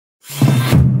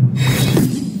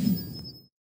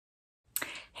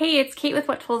Hey, it's Kate with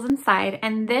What Tools Inside,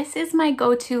 and this is my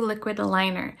go-to liquid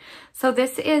liner. So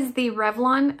this is the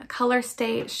Revlon Color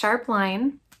Stay Sharp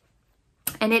Line,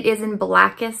 and it is in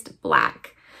blackest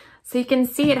black. So you can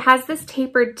see it has this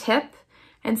tapered tip,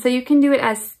 and so you can do it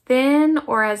as thin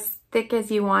or as thick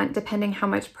as you want, depending how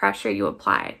much pressure you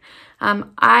apply.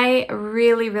 I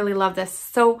really love this.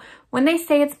 So when they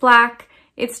say it's black,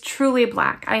 it's truly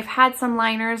black. I've had some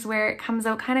liners where it comes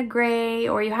out kind of gray,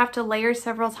 or you have to layer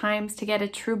several times to get a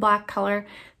true black color.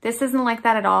 This isn't like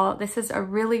that at all. This is a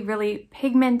really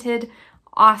pigmented,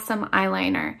 awesome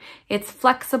eyeliner. It's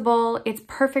flexible. It's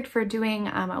perfect for doing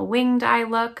a winged eye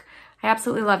look. I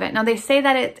absolutely love it. Now they say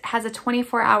that it has a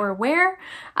 24-hour wear.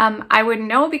 I wouldn't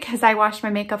know because I wash my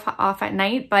makeup off at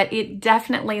night, but it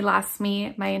definitely lasts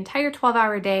me my entire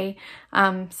 12-hour day.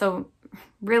 So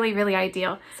really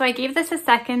ideal. So I gave this a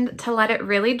second to let it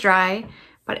really dry,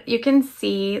 but you can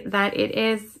see that it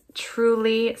is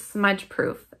truly smudge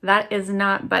proof. That is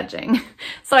not budging.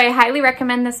 So I highly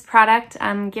recommend this product.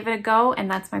 Give it a go, and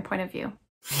that's my point of view.